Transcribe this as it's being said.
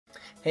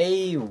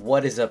Hey,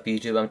 what is up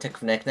YouTube? I'm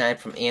TechFanatic9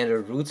 from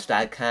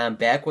AndroidRoots.com,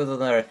 back with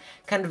another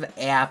kind of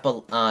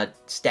Apple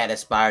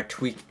status bar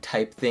tweak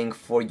type thing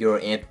for your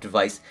Android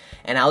device.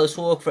 And now this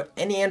will work for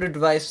any Android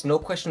device, no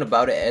question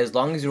about it, as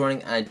long as you're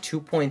running on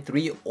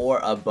 2.3 or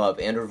above,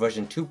 Android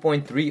version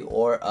 2.3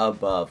 or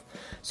above.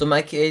 So in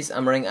my case,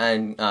 I'm running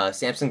on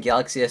Samsung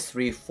Galaxy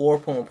S3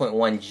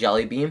 4.1.1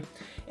 JellyBean.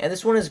 And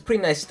this one is a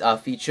pretty nice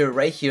feature.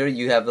 Right here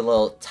you have a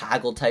little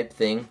toggle type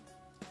thing,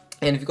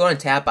 and if you go and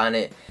tap on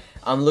it,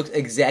 looks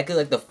exactly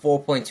like the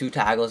 4.2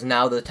 toggles.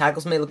 Now the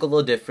toggles may look a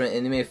little different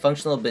and they may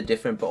function a little bit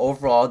different, but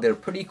overall they're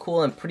pretty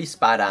cool and pretty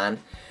spot on.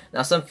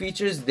 Now some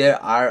features there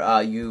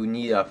are you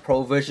need a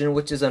pro version,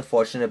 which is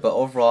unfortunate, but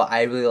overall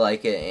I really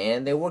like it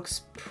and it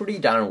works pretty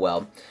darn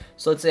well.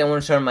 So let's say I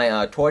want to turn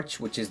my torch,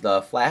 which is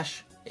the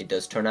flash. It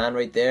does turn on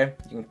right there.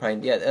 You can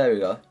probably, yeah, there we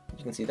go.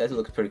 You can see that. It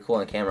looks pretty cool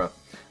on camera.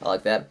 I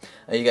like that.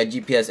 You got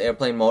GPS,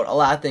 airplane mode, a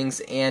lot of things.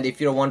 And if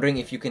you're wondering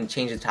if you can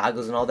change the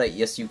toggles and all that,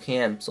 yes you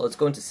can. So let's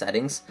go into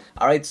settings.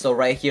 Alright, so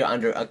right here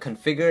under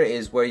configure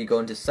is where you go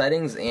into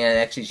settings and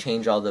actually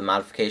change all the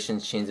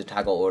modifications, change the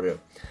toggle order.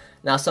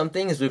 Now some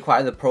things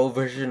require the pro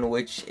version,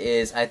 which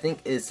is, I think,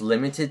 is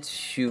limited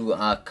to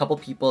a couple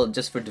people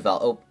just for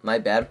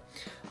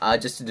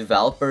just to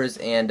developers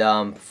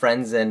and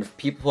friends and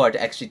people who are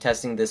actually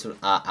testing this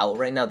out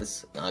right now,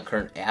 this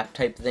current app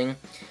type thing.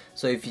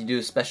 So if you do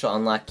a special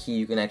unlock key,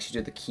 you can actually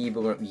do the key,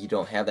 but you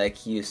don't have that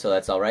key, so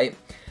that's alright.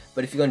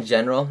 But if you go in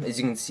general, as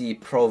you can see,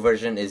 pro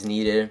version is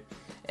needed.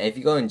 And if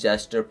you go in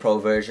gesture, pro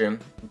version,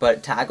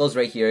 but toggles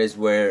right here is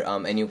where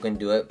anyone can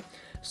do it.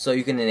 So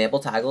you can enable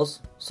toggles.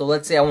 So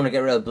let's say I want to get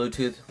rid of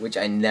Bluetooth, which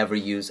I never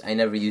use. I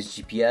never use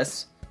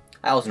GPS.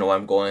 I also know where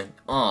I'm going.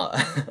 All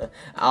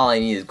I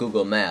need is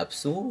Google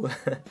Maps. Ooh.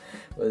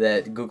 With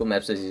that, Google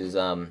Maps does use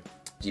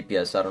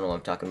GPS, so I don't know what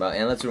I'm talking about.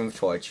 And let's remove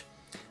torch.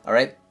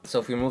 Alright,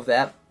 so if we remove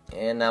that,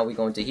 and now we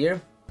go into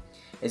here.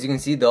 As you can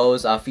see,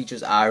 those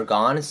features are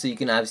gone, so you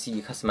can obviously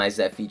customize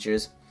that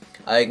features.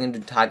 You can do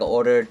toggle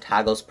order,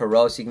 toggles per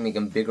row, so you can make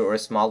them bigger or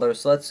smaller.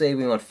 So let's say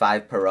we want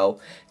 5 per row.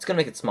 It's going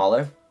to make it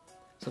smaller.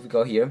 So if we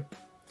go here,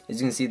 as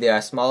you can see, they are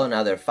smaller.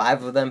 Now there are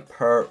 5 of them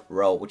per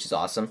row, which is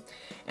awesome.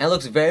 And it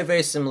looks very,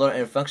 very similar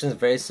and functions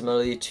very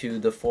similarly to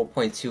the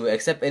 4.2,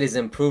 except it is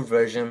an improved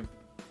version.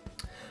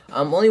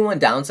 Only one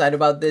downside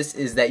about this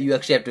is that you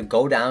actually have to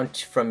go down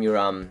from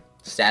your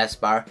status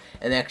bar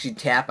and actually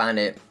tap on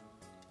it,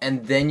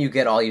 and then you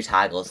get all your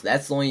toggles.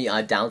 That's the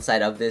only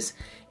downside of this.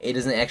 It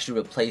doesn't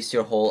actually replace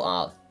your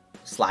whole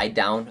slide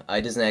down.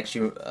 It doesn't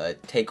actually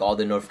take all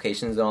the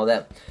notifications and all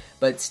that.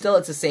 But still,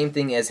 it's the same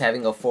thing as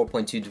having a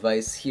 4.2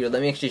 device. Here,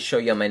 let me actually show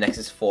you on my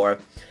Nexus 4.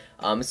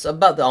 It's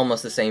about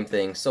almost the same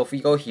thing. So if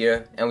we go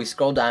here and we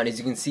scroll down, as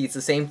you can see, it's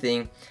the same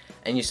thing.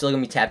 And you're still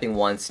going to be tapping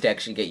once to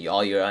actually get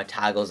all your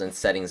toggles and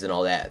settings and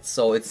all that.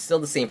 So it's still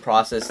the same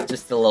process,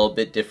 just a little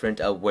bit different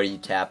of where you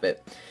tap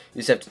it. You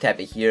just have to tap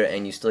it here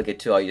and you still get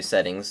to all your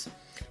settings.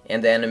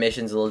 And the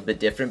animation is a little bit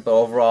different, but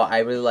overall I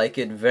really like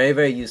it. Very,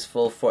 very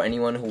useful for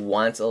anyone who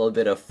wants a little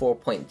bit of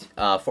 4.2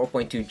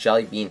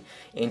 JellyBean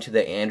into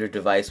their Android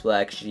device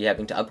without actually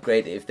having to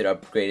upgrade if their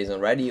upgrade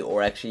isn't ready,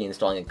 or actually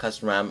installing a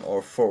custom ROM,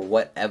 or for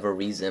whatever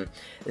reason.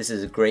 This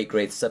is a great,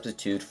 great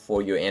substitute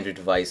for your Android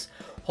device.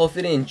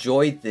 Hopefully you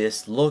enjoyed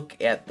this look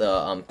at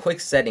the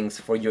quick settings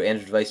for your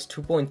Android device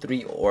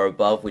 2.3 or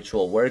above, which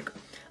will work.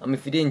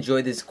 If you did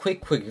enjoy this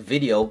quick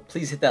video,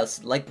 please hit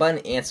that like button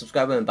and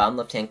subscribe in the bottom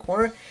left hand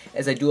corner,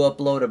 as I do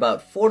upload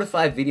about 4 to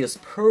 5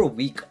 videos per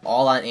week,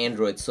 all on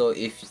Android. So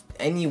if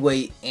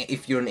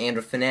you're an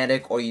Android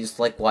fanatic or you just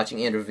like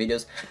watching Android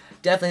videos,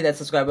 definitely hit that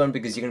subscribe button,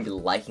 because you're going to be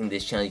liking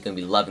this channel, you're going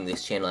to be loving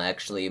this channel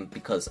actually,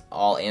 because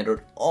all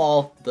Android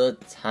all the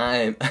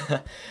time.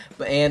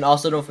 And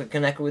also don't forget to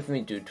connect with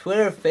me through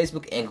Twitter,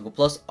 Facebook, and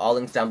Google+, all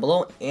links down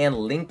below, and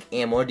link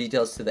and more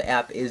details to the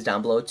app is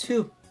down below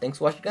too. Thanks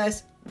for watching,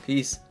 guys.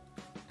 Peace.